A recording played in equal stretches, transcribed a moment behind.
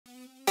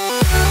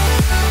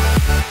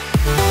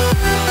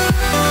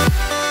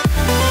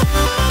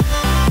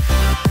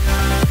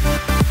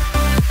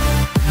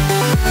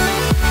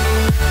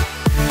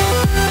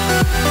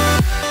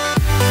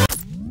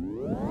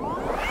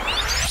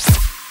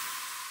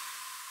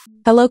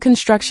Hello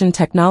construction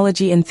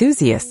technology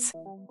enthusiasts.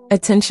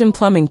 Attention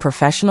plumbing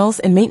professionals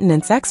and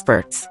maintenance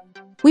experts.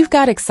 We've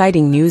got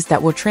exciting news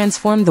that will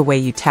transform the way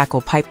you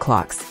tackle pipe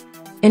clogs.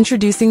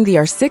 Introducing the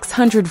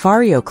R600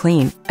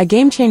 VarioClean, a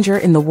game-changer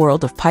in the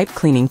world of pipe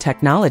cleaning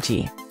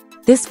technology.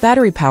 This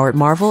battery-powered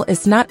marvel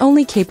is not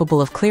only capable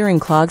of clearing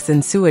clogs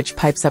and sewage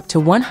pipes up to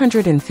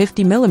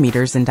 150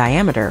 millimeters in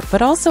diameter,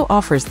 but also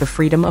offers the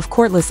freedom of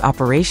cordless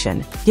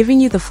operation,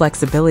 giving you the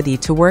flexibility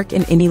to work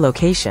in any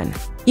location,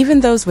 even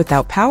those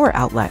without power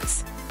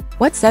outlets.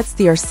 What sets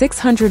the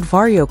R600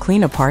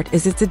 VarioClean apart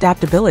is its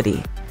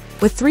adaptability.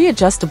 With 3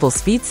 adjustable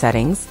speed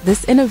settings,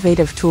 this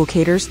innovative tool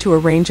caters to a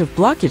range of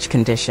blockage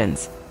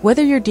conditions,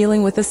 whether you're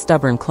dealing with a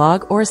stubborn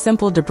clog or a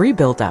simple debris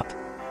buildup.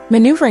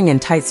 Maneuvering in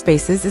tight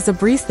spaces is a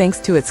breeze thanks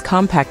to its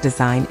compact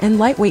design and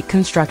lightweight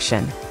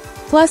construction.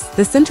 Plus,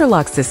 this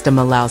interlock system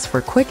allows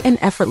for quick and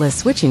effortless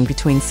switching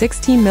between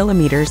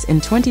 16mm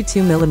and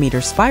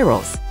 22mm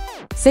spirals.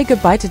 Say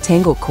goodbye to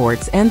tangled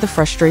cords and the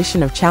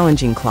frustration of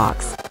challenging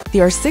clogs. The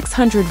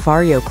R600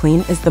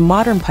 VarioClean is the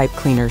modern pipe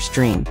cleaner's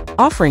dream,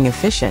 offering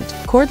efficient,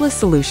 cordless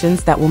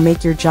solutions that will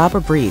make your job a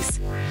breeze.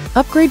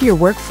 Upgrade your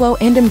workflow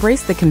and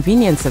embrace the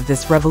convenience of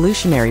this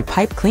revolutionary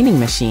pipe cleaning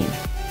machine.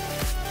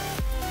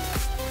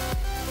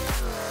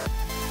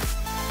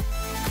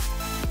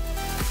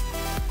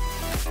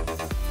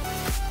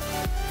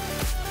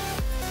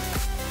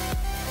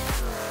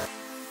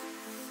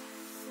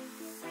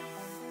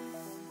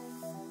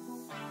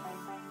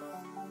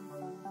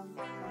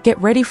 Get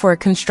ready for a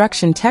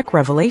construction tech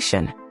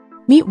revelation.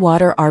 Meet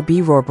WATER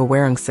RB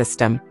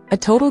Rohrbewehrungssystem, a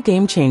total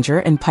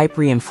game-changer in pipe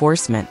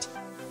reinforcement.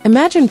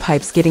 Imagine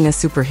pipes getting a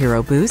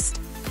superhero boost,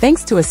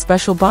 thanks to a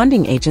special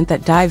bonding agent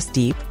that dives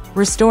deep,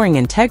 restoring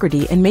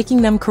integrity and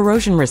making them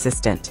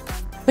corrosion-resistant.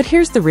 But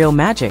here's the real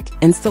magic: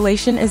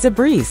 installation is a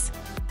breeze.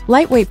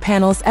 Lightweight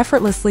panels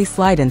effortlessly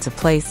slide into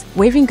place,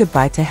 waving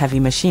goodbye to heavy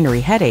machinery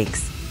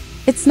headaches.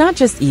 It's not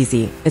just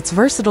easy, it's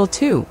versatile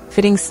too,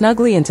 fitting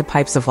snugly into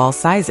pipes of all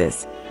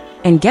sizes.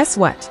 And guess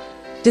what?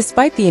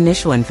 Despite the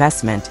initial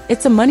investment,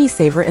 it's a money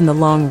saver in the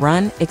long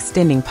run,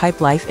 extending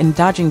pipe life and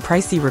dodging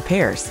pricey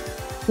repairs.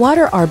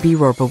 WATER RB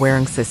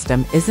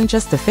Rohrbewehrungssystem isn't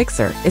just a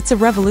fixer, it's a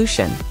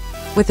revolution.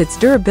 With its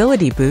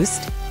durability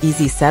boost,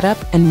 easy setup,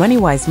 and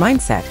money-wise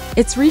mindset,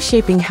 it's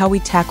reshaping how we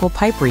tackle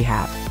pipe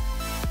rehab.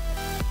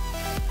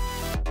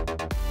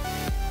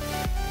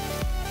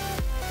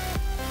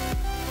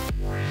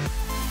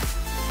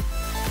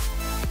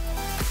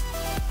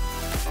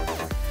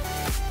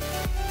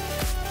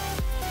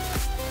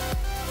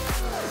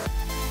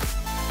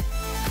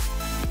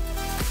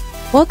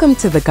 Welcome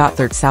to the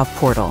Gotthard South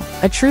Portal,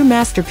 a true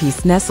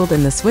masterpiece nestled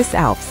in the Swiss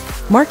Alps,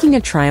 marking a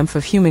triumph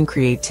of human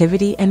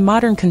creativity and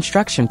modern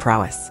construction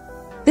prowess.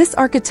 This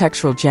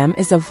architectural gem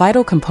is a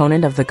vital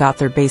component of the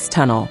Gotthard Base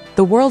Tunnel,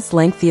 the world's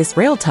lengthiest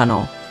rail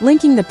tunnel,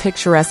 linking the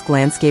picturesque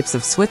landscapes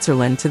of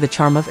Switzerland to the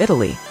charm of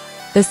Italy.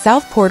 The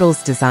South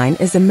Portal's design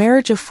is a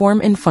marriage of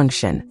form and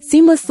function,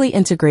 seamlessly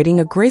integrating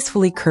a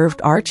gracefully curved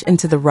arch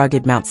into the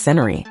rugged Mount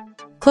scenery.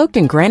 Cloaked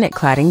in granite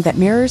cladding that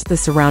mirrors the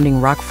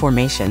surrounding rock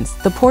formations,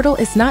 the portal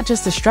is not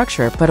just a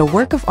structure but a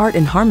work of art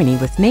in harmony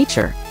with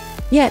nature.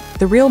 Yet,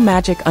 the real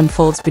magic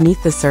unfolds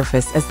beneath the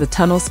surface as the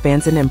tunnel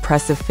spans an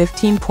impressive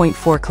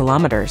 15.4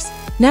 kilometers,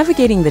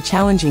 navigating the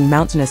challenging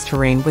mountainous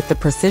terrain with the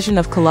precision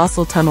of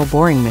colossal tunnel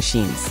boring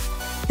machines.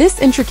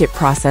 This intricate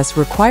process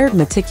required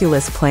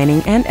meticulous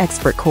planning and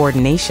expert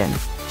coordination,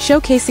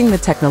 showcasing the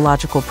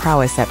technological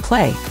prowess at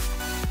play.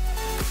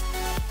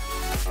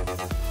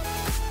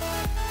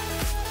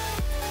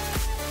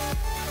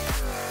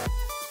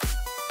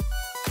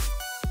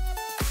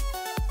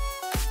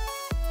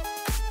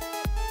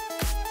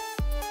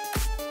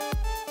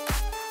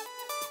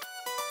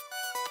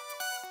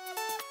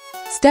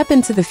 Step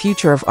into the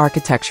future of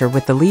architecture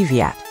with the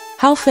Leviat,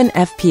 Halfen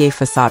FPA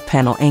facade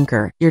panel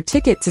anchor, your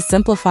ticket to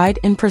simplified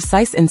and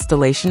precise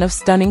installation of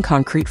stunning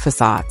concrete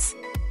facades.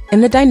 In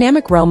the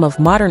dynamic realm of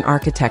modern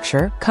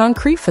architecture,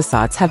 concrete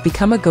facades have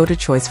become a go-to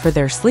choice for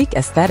their sleek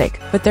aesthetic,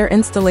 but their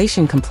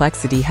installation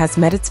complexity has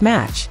met its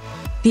match.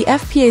 The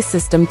FPA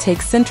system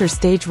takes center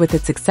stage with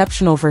its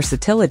exceptional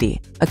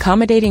versatility,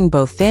 accommodating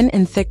both thin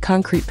and thick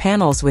concrete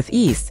panels with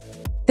ease.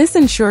 This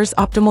ensures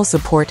optimal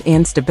support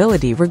and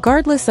stability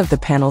regardless of the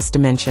panel's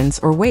dimensions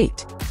or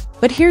weight.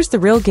 But here's the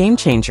real game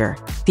changer: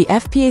 the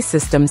FPA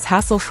system's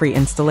hassle-free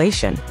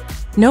installation.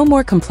 No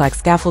more complex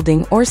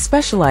scaffolding or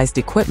specialized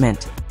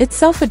equipment. Its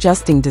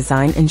self-adjusting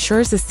design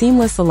ensures a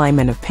seamless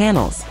alignment of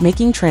panels,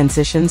 making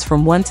transitions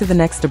from one to the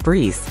next a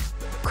breeze.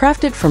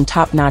 Crafted from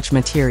top-notch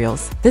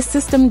materials, this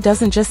system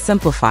doesn't just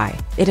simplify,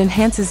 it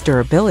enhances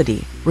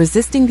durability,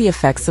 resisting the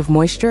effects of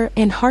moisture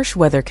and harsh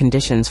weather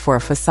conditions for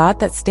a facade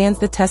that stands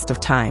the test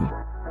of time.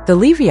 The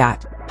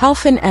Leviat,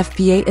 Halfen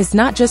FPA is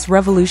not just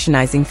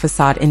revolutionizing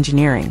facade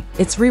engineering,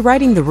 it's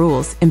rewriting the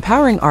rules,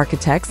 empowering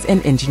architects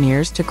and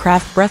engineers to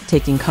craft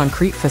breathtaking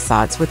concrete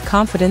facades with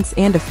confidence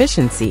and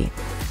efficiency.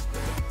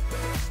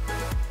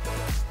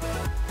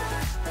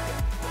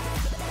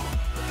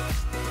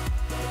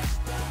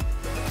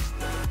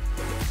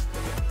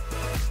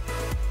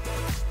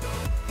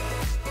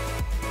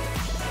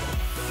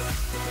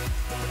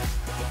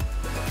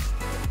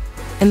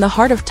 In the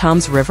heart of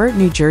Toms River,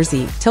 New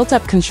Jersey,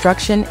 tilt-up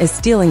construction is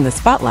stealing the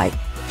spotlight,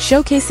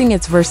 showcasing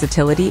its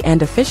versatility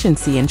and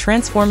efficiency in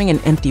transforming an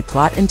empty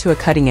plot into a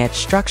cutting-edge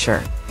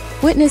structure.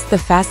 Witness the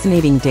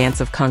fascinating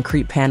dance of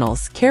concrete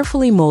panels,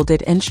 carefully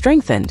molded and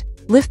strengthened,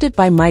 lifted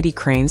by mighty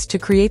cranes to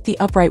create the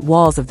upright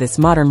walls of this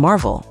modern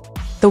marvel.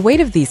 The weight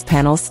of these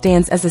panels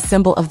stands as a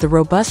symbol of the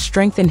robust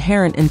strength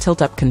inherent in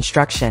tilt-up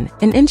construction,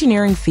 an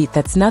engineering feat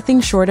that's nothing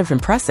short of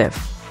impressive.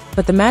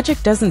 But the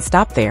magic doesn't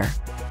stop there.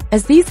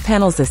 As these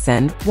panels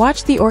ascend,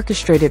 watch the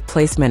orchestrated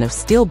placement of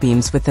steel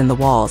beams within the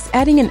walls,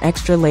 adding an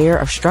extra layer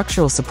of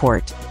structural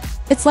support.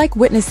 It's like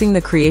witnessing the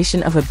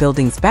creation of a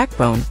building's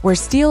backbone, where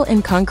steel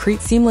and concrete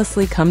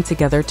seamlessly come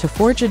together to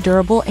forge a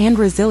durable and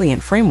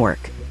resilient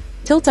framework.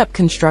 Tilt-up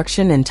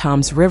construction in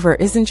Toms River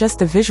isn't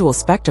just a visual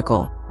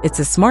spectacle, it's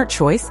a smart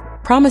choice,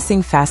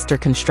 promising faster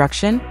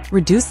construction,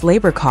 reduced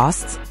labor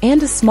costs,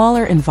 and a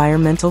smaller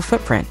environmental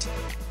footprint.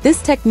 This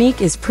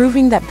technique is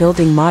proving that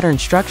building modern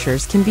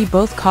structures can be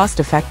both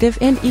cost-effective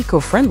and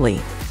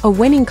eco-friendly, a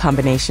winning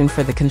combination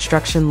for the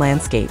construction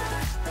landscape.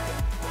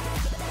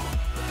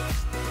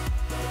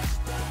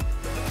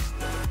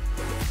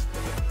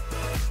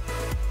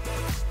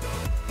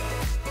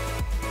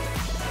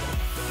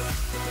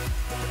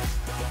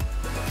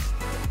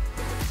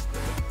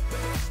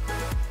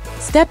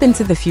 Step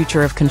into the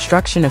future of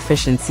construction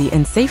efficiency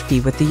and safety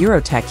with the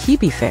Eurotec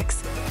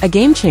HebeFix, a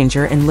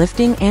game-changer in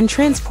lifting and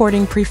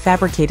transporting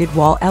prefabricated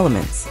wall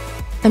elements.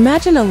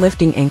 Imagine a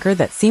lifting anchor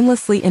that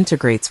seamlessly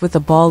integrates with a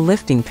ball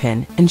lifting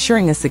pin,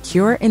 ensuring a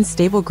secure and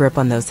stable grip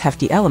on those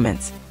hefty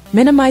elements,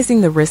 minimizing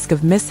the risk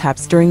of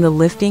mishaps during the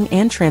lifting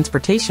and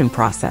transportation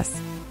process.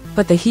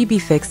 But the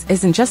HebeFix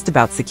isn't just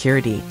about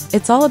security,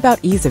 it's all about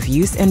ease of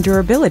use and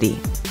durability.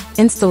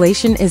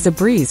 Installation is a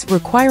breeze,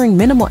 requiring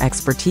minimal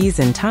expertise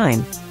and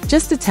time.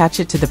 Just attach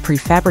it to the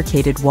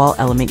prefabricated wall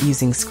element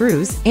using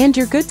screws, and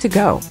you're good to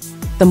go.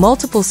 The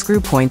multiple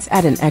screw points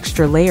add an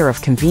extra layer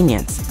of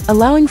convenience,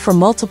 allowing for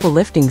multiple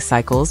lifting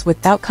cycles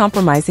without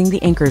compromising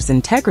the anchor's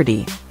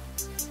integrity.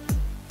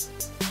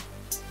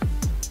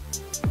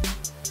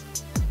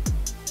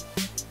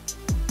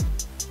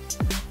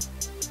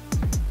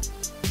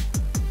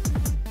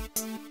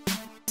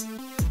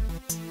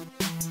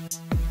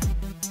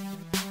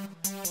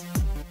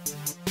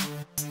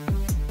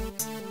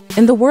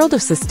 In the world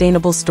of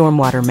sustainable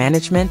stormwater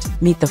management,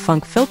 meet the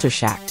Funke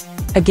Filterschacht,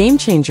 a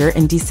game-changer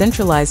in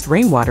decentralized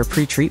rainwater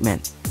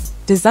pretreatment.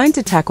 Designed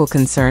to tackle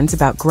concerns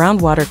about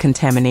groundwater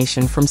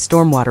contamination from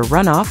stormwater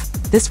runoff,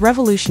 this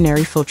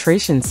revolutionary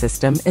filtration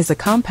system is a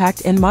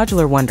compact and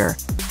modular wonder,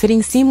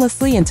 fitting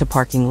seamlessly into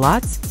parking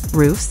lots,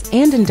 roofs,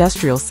 and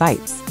industrial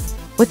sites.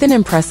 With an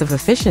impressive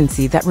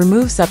efficiency that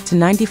removes up to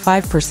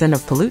 95%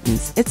 of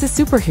pollutants, it's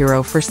a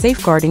superhero for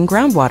safeguarding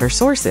groundwater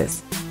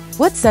sources.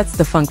 What sets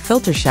the Funke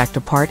Filterschacht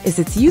apart is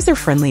its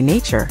user-friendly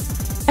nature.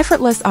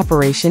 Effortless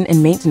operation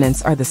and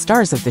maintenance are the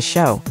stars of the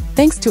show,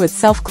 thanks to its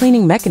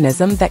self-cleaning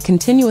mechanism that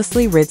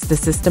continuously rids the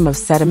system of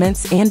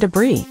sediments and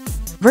debris.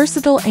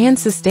 Versatile and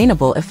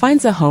sustainable, it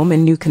finds a home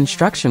in new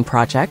construction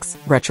projects,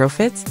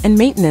 retrofits, and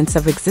maintenance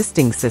of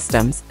existing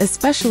systems,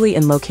 especially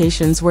in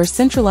locations where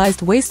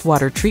centralized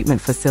wastewater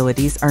treatment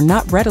facilities are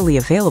not readily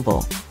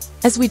available.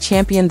 As we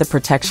champion the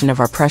protection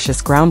of our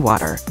precious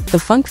groundwater, the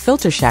Funke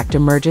Filterschacht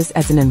emerges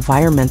as an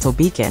environmental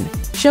beacon,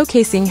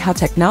 showcasing how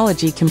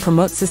technology can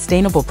promote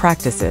sustainable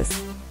practices.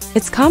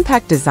 Its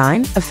compact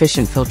design,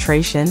 efficient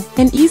filtration,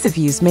 and ease of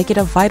use make it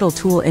a vital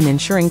tool in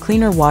ensuring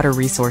cleaner water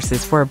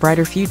resources for a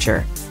brighter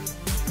future.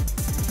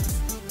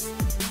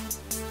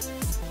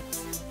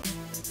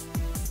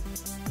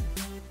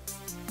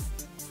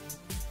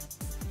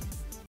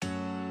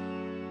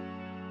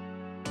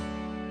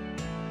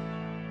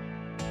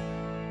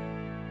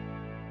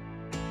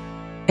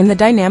 In the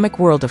dynamic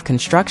world of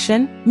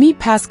construction, meet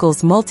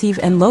PASCHAL's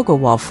Multivan logo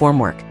wall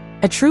formwork,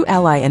 a true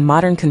ally in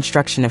modern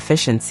construction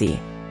efficiency.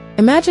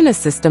 Imagine a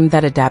system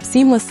that adapts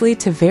seamlessly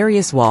to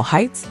various wall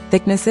heights,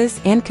 thicknesses,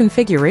 and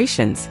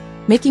configurations,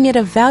 making it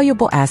a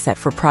valuable asset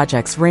for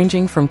projects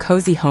ranging from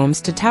cozy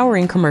homes to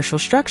towering commercial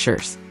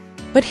structures.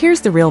 But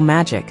here's the real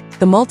magic: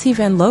 the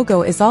Multivan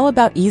logo is all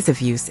about ease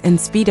of use and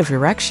speed of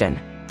erection.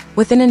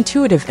 With an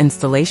intuitive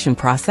installation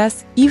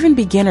process, even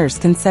beginners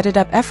can set it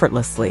up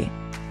effortlessly.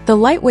 The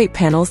lightweight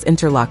panels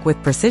interlock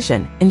with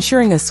precision,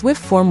 ensuring a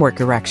swift formwork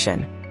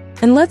erection.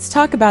 And let's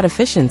talk about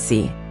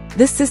efficiency.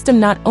 This system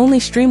not only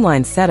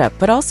streamlines setup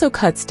but also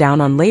cuts down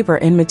on labor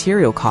and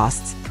material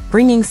costs,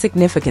 bringing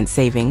significant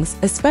savings,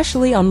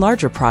 especially on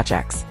larger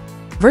projects.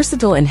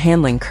 Versatile in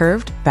handling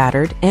curved,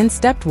 battered, and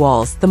stepped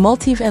walls, the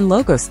Multivan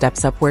logo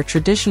steps up where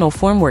traditional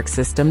formwork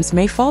systems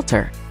may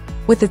falter.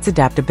 With its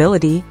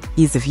adaptability,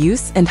 ease of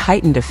use, and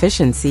heightened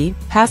efficiency,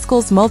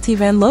 PASCHAL's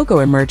Multivan logo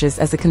emerges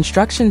as a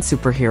construction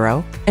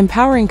superhero,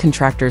 empowering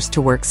contractors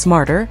to work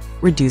smarter,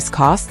 reduce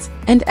costs,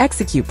 and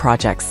execute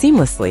projects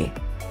seamlessly.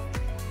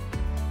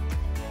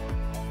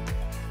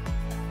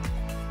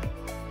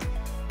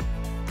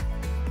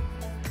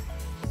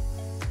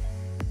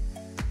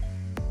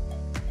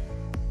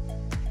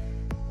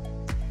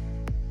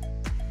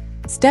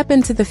 Step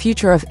into the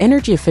future of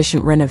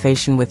energy-efficient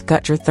renovation with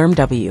GUTJAHR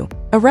Therm-W,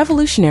 a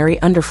revolutionary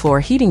underfloor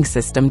heating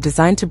system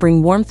designed to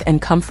bring warmth and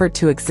comfort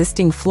to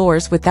existing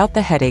floors without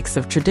the headaches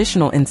of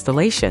traditional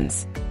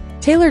installations.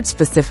 Tailored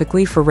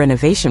specifically for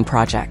renovation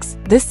projects,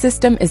 this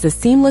system is a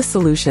seamless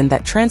solution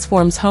that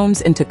transforms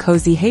homes into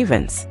cozy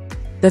havens.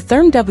 The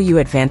Therm-W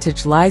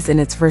advantage lies in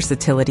its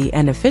versatility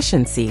and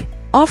efficiency,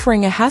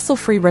 offering a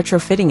hassle-free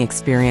retrofitting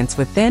experience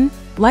with thin,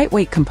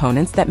 lightweight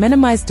components that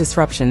minimize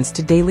disruptions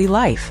to daily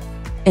life.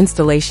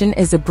 Installation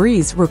is a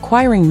breeze,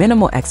 requiring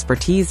minimal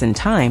expertise and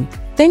time,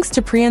 thanks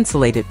to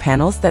pre-insulated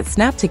panels that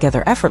snap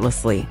together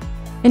effortlessly.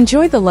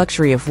 Enjoy the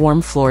luxury of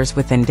warm floors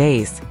within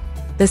days.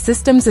 The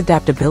system's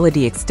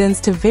adaptability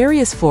extends to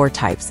various floor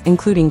types,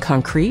 including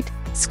concrete,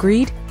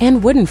 screed,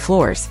 and wooden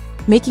floors,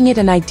 making it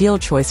an ideal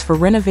choice for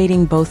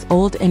renovating both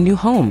old and new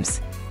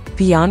homes.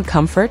 Beyond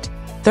comfort,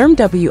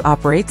 Therm-W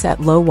operates at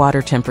low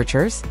water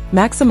temperatures,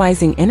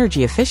 maximizing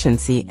energy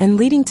efficiency and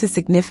leading to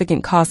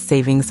significant cost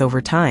savings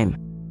over time.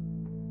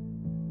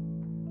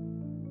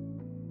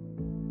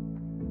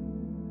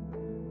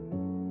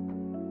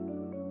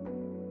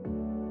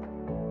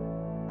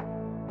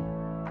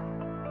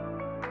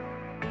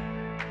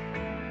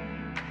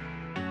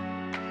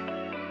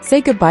 Say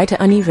goodbye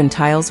to uneven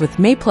tiles with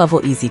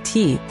Mapelevel Easy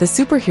T, the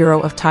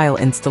superhero of tile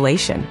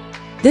installation.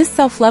 This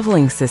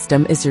self-leveling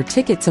system is your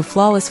ticket to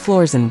flawless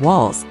floors and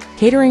walls,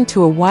 catering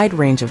to a wide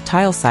range of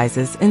tile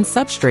sizes and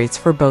substrates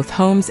for both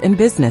homes and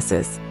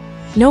businesses.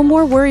 No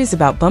more worries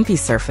about bumpy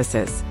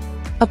surfaces.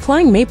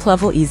 Applying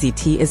Mapelevel Easy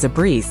T is a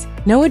breeze,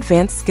 no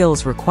advanced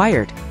skills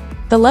required.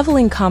 The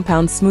leveling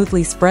compound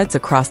smoothly spreads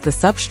across the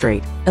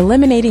substrate,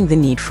 eliminating the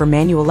need for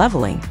manual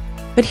leveling.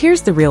 But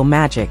here's the real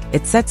magic: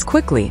 it sets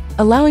quickly,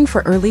 allowing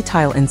for early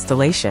tile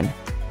installation.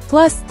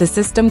 Plus, the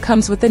system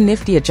comes with a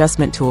nifty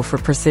adjustment tool for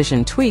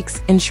precision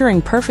tweaks,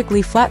 ensuring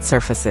perfectly flat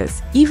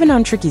surfaces, even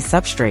on tricky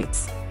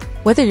substrates.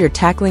 Whether you're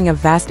tackling a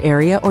vast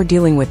area or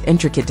dealing with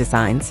intricate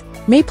designs,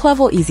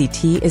 Mapelevel Easy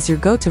T is your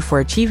go-to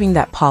for achieving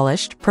that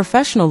polished,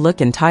 professional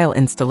look in tile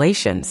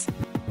installations.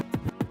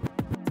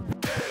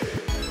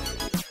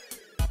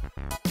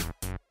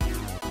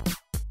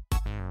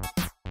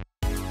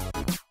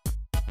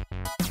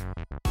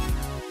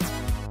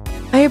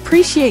 I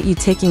appreciate you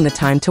taking the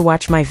time to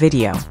watch my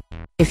video.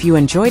 If you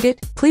enjoyed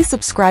it, please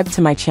subscribe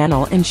to my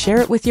channel and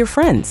share it with your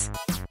friends.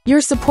 Your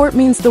support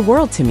means the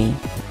world to me.